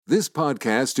This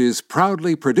podcast is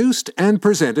proudly produced and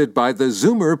presented by the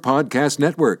Zoomer Podcast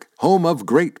Network, home of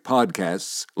great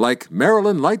podcasts like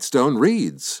Marilyn Lightstone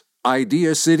Reads,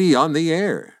 Idea City on the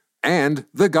Air, and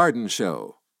The Garden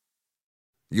Show.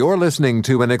 You're listening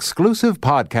to an exclusive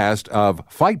podcast of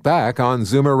Fight Back on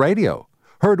Zoomer Radio,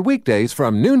 heard weekdays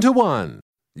from noon to 1.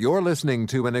 You're listening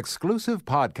to an exclusive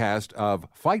podcast of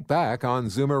Fight Back on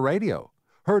Zoomer Radio,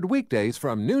 heard weekdays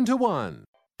from noon to 1.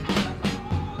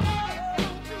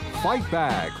 Fight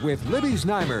Back with Libby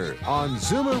Znaimer on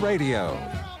Zoomer Radio.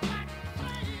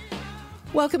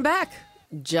 Welcome back.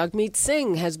 Jagmeet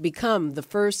Singh has become the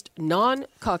first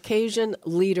non-Caucasian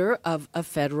leader of a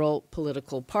federal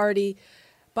political party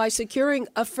by securing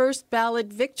a first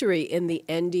ballot victory in the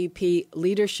NDP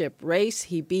leadership race.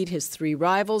 He beat his three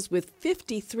rivals with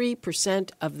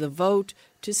 53% of the vote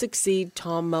to succeed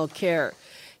Tom Mulcair.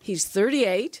 He's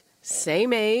 38,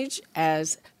 same age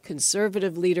as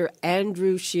Conservative leader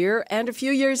Andrew Scheer, and a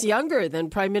few years younger than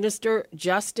Prime Minister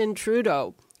Justin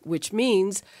Trudeau, which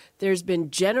means there's been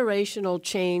generational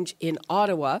change in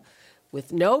Ottawa,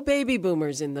 with no baby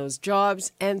boomers in those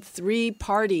jobs and three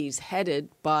parties headed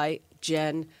by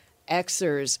Gen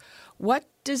Xers. What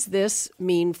does this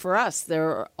mean for us?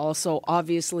 There are also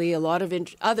obviously a lot of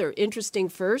other interesting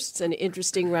firsts and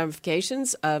interesting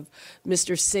ramifications of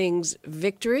Mr. Singh's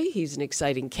victory. He's an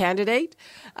exciting candidate.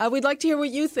 We'd like to hear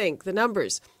what you think. The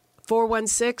numbers: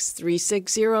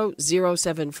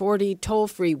 416-360-0740,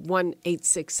 toll-free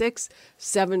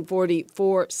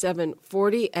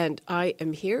 1-866-740-4740. And I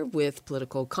am here with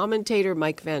political commentator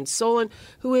Mike Van Soelen,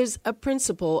 who is a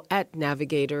principal at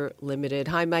Navigator Limited.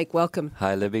 Hi, Mike. Welcome.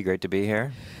 Hi, Libby. Great to be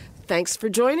here. Thanks for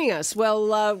joining us.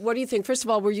 Well, what do you think? First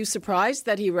of all, were you surprised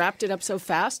that he wrapped it up so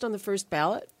fast on the first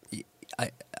ballot?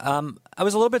 I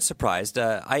was a little bit surprised.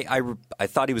 I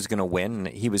thought he was going to win.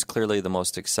 He was clearly the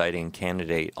most exciting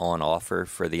candidate on offer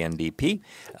for the NDP.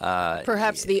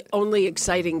 Perhaps the only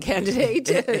exciting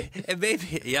candidate.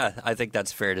 Maybe, yeah, I think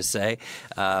that's fair to say.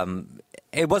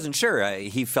 It wasn't sure.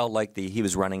 He felt like he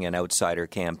was running an outsider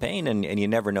campaign, and you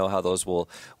never know how those will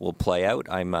play out.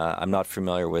 I'm not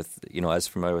familiar with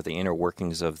the inner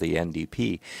workings of the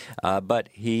NDP, but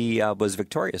he was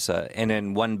victorious. And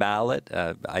in one ballot,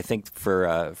 I think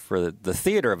for the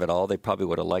theater of it all, they probably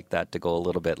would have liked that to go a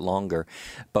little bit longer.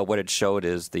 But what it showed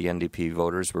is the NDP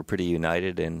voters were pretty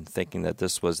united in thinking that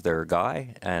this was their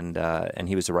guy, and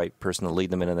he was the right person to lead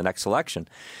them into the next election.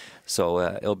 So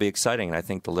it'll be exciting, and I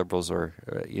think the Liberals are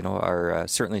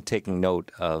certainly taking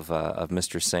note of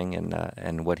Mr. Singh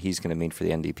and what he's going to mean for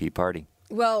the NDP party.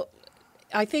 Well,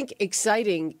 I think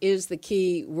exciting is the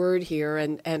key word here,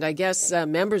 and I guess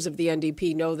members of the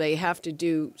NDP know they have to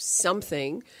do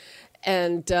something.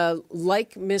 And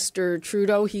like Mr.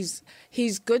 Trudeau, he's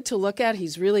good to look at.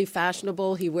 He's really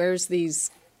fashionable. He wears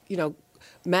these,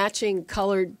 matching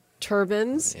colored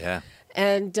turbans. Yeah.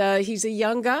 And he's a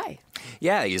young guy.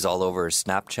 Yeah, he's all over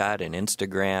Snapchat and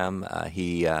Instagram.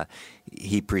 He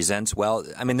presents well.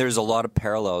 I mean, there's a lot of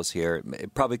parallels here.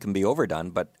 It probably can be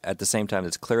overdone, but at the same time,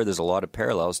 it's clear there's a lot of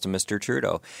parallels to Mr.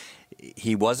 Trudeau.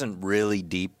 He wasn't really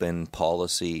deep in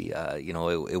policy.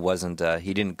 It wasn't.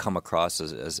 He didn't come across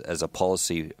as a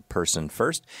policy person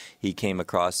first. He came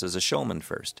across as a showman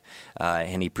first,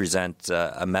 and he presents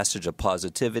a message of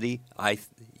positivity. I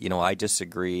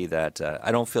disagree that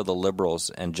I don't feel the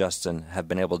Liberals and Justin have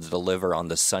been able to deliver on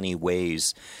the Sunny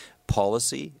Ways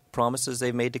policy promises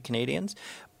they've made to Canadians.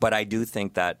 But I do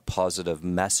think that positive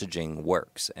messaging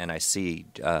works, and I see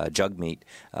Jagmeet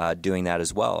doing that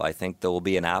as well. I think there will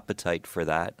be an appetite for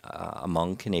that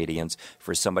among Canadians,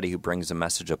 for somebody who brings a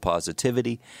message of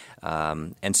positivity.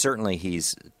 And certainly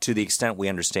he's, to the extent we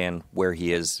understand where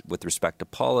he is with respect to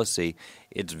policy,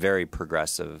 it's very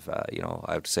progressive,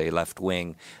 I would say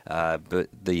left-wing. But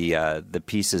the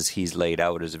pieces he's laid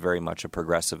out is very much a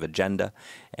progressive agenda.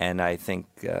 And I think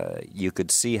you could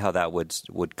see how that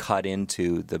would cut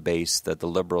into the base that the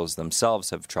Liberals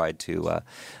themselves have tried to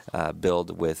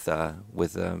build with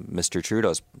Mr.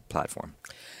 Trudeau's platform.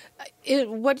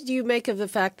 What do you make of the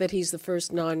fact that he's the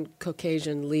first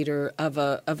non-Caucasian leader of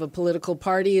a political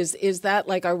party? Is that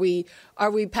like, are we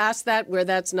past that where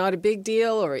that's not a big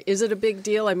deal, or is it a big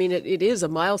deal? I mean, it is a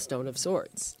milestone of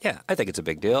sorts. Yeah, I think it's a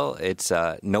big deal. It's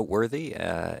noteworthy.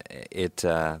 I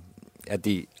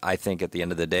think at the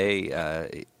end of the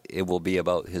day, it will be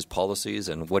about his policies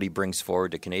and what he brings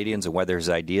forward to Canadians and whether his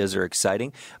ideas are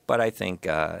exciting. But I think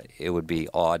it would be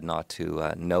odd not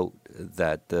to note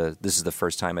that this is the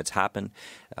first time it's happened.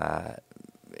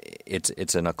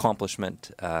 it's an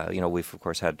accomplishment.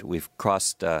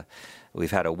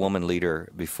 We've had a woman leader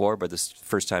before, but this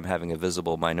first time having a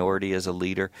visible minority as a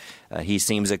leader. He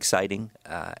seems exciting,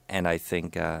 and I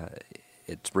think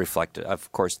it's reflected,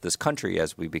 of course, this country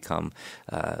as we become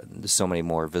so many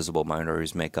more visible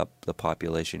minorities make up the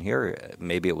population here.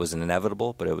 Maybe it was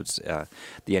inevitable, but it was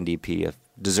the NDP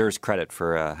deserves credit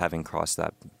for having crossed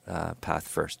that path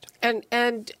first.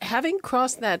 And having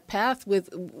crossed that path with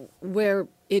where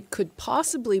it could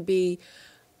possibly be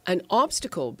an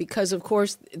obstacle, because, of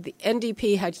course, the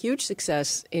NDP had huge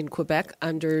success in Quebec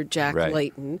under Jack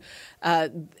Layton.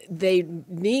 They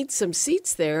need some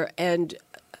seats there, and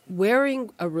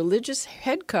wearing a religious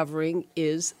head covering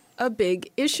is a big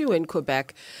issue in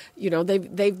Quebec. You know,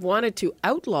 they've wanted to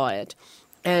outlaw it.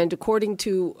 And according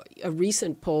to a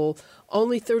recent poll,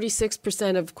 only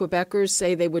 36% of Quebecers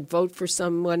say they would vote for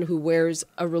someone who wears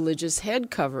a religious head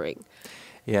covering.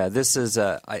 Yeah, this is.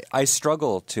 I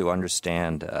struggle to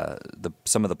understand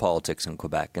some of the politics in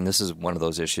Quebec, and this is one of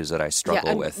those issues that I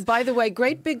struggle with. By the way,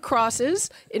 great big crosses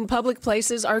in public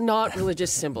places are not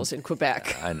religious symbols in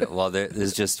Quebec. I know. Well,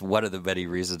 there's just one of the many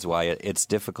reasons why it's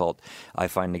difficult, I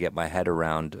find, to get my head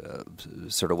around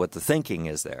sort of what the thinking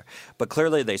is there. But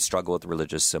clearly, they struggle with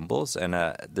religious symbols, and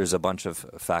there's a bunch of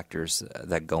factors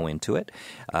that go into it.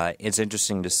 It's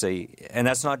interesting to see, and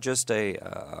that's not just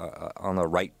on the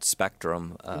right spectrum.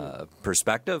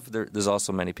 Perspective. There's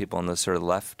also many people on the sort of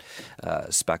left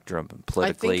spectrum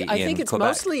politically. I think in it's Quebec.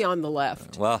 Mostly on the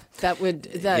left. Well, that would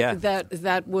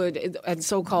and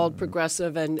so-called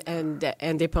progressive and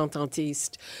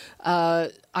independentiste.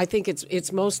 I think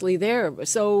it's mostly there.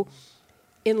 So,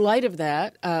 in light of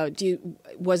that,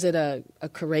 was it a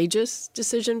courageous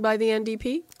decision by the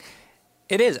NDP?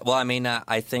 It is. Well, I mean,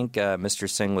 I think Mr.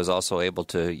 Singh was also able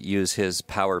to use his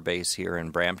power base here in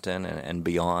Brampton and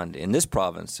beyond in this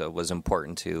province. So it was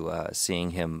important to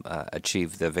seeing him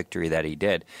achieve the victory that he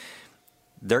did.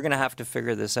 They're going to have to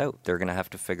figure this out. They're going to have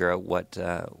to figure out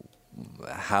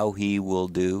how he will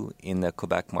do in the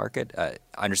Quebec market. I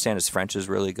understand his French is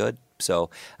really good, so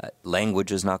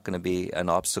language is not going to be an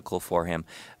obstacle for him.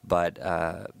 But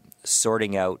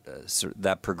sorting out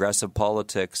that progressive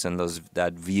politics and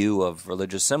that view of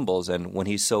religious symbols, and when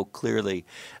he so clearly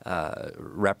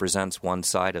represents one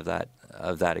side of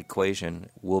that equation,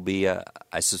 will be,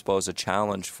 I suppose, a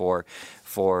challenge for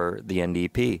the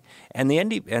NDP and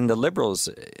the Liberals.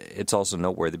 It's also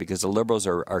noteworthy because the Liberals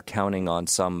are counting on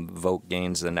some vote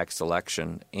gains in the next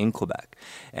election in Quebec,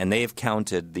 and they have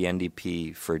counted the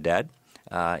NDP for dead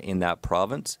in that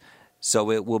province.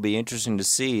 So it will be interesting to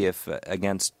see if,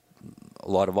 against a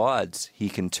lot of odds, he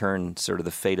can turn sort of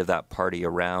the fate of that party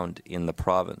around in the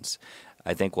province.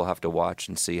 I think we'll have to watch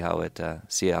and see how it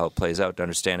plays out to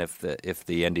understand if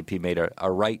the NDP made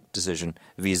a right decision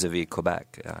vis-a-vis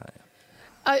Quebec.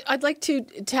 I'd like to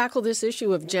tackle this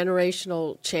issue of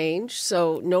generational change.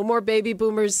 So no more baby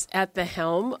boomers at the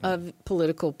helm of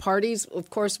political parties.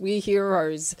 Of course, we here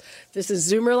this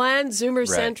is Zoomerland, Zoomer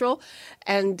Central,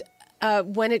 and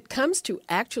when it comes to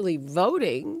actually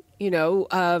voting,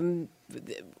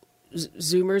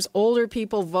 Zoomers, older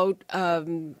people vote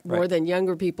more than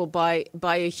younger people by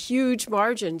a huge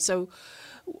margin. So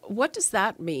what does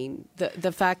that mean?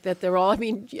 The fact that they're all,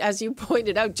 as you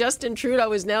pointed out, Justin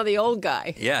Trudeau is now the old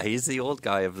guy. Yeah, he's the old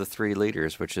guy of the three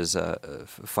leaders, which is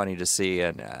funny to see,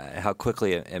 and how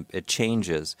quickly it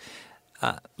changes.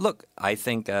 Look, I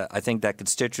think that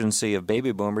constituency of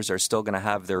baby boomers are still going to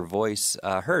have their voice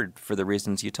heard for the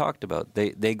reasons you talked about.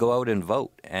 They go out and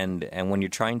vote, and when you're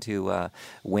trying to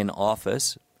win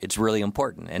office, it's really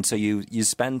important. And so you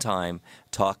spend time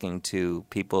talking to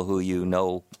people who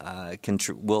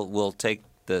will take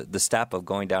the step of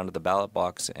going down to the ballot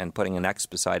box and putting an X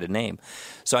beside a name.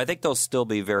 So I think they'll still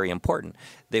be very important.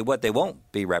 What they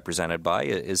won't be represented by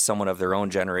is someone of their own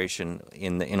generation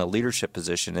in a leadership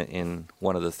position in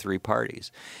one of the three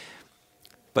parties.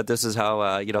 But this is how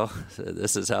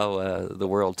the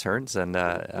world turns. And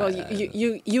well,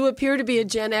 you appear to be a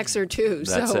Gen Xer too.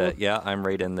 That's so. it. Yeah, I'm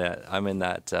right in that. I'm in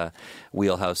that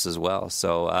wheelhouse as well.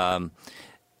 So.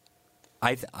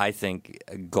 I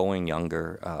think going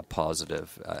younger,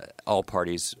 positive. All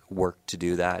parties work to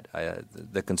do that.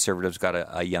 The Conservatives got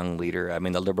a young leader.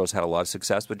 The Liberals had a lot of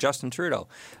success with Justin Trudeau,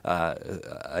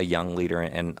 a young leader,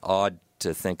 and odd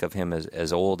to think of him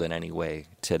as old in any way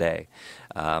today.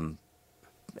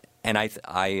 And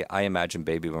I imagine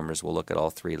baby boomers will look at all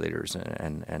three leaders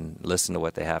and listen to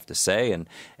what they have to say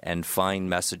and find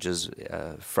messages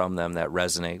from them that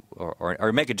resonate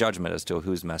or make a judgment as to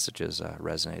whose messages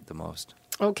resonate the most.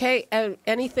 Okay.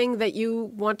 Anything that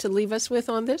you want to leave us with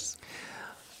on this?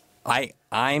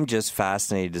 I'm just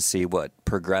fascinated to see what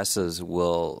progressives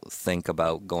will think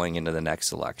about going into the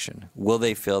next election. Will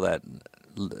they feel that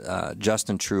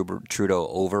Justin Trudeau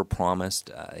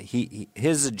overpromised?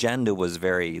 His agenda was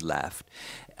very left,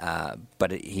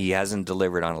 but he hasn't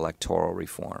delivered on electoral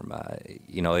reform.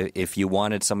 If you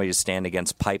wanted somebody to stand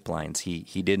against pipelines,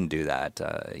 he didn't do that.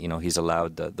 He's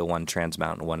allowed the one Trans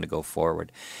Mountain one to go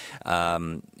forward.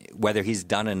 Whether he's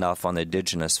done enough on the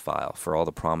Indigenous file for all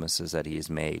the promises that he's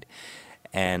made.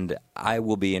 And I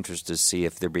will be interested to see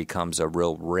if there becomes a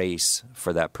real race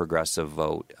for that progressive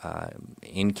vote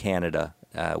in Canada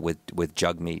with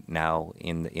Jagmeet now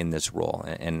in this role,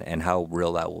 and how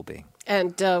real that will be.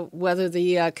 And whether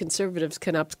the Conservatives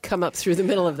can come up through the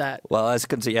middle of that. Well, as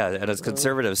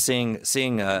Conservatives,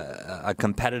 seeing a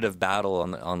competitive battle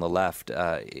on the left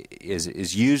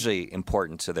is usually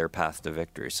important to their path to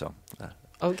victory. So,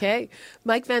 okay,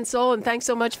 Mike Van Soelen, thanks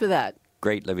so much for that.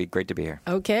 Great, Libby. Great to be here.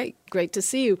 Okay, great to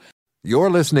see you.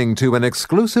 You're listening to an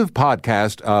exclusive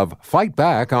podcast of Fight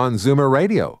Back on Zoomer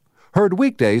Radio. Heard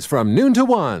weekdays from noon to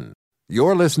 1.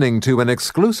 You're listening to an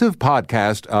exclusive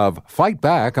podcast of Fight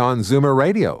Back on Zoomer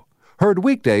Radio. Heard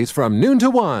weekdays from noon to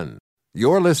 1.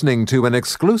 You're listening to an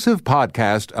exclusive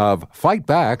podcast of Fight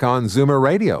Back on Zoomer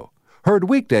Radio. Heard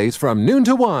weekdays from noon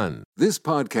to 1. This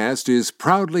podcast is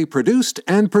proudly produced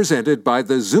and presented by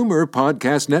the Zoomer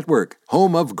Podcast Network,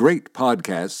 home of great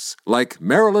podcasts like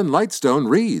Marilyn Lightstone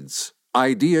Reads,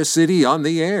 Idea City on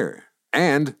the Air,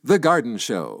 and The Garden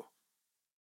Show.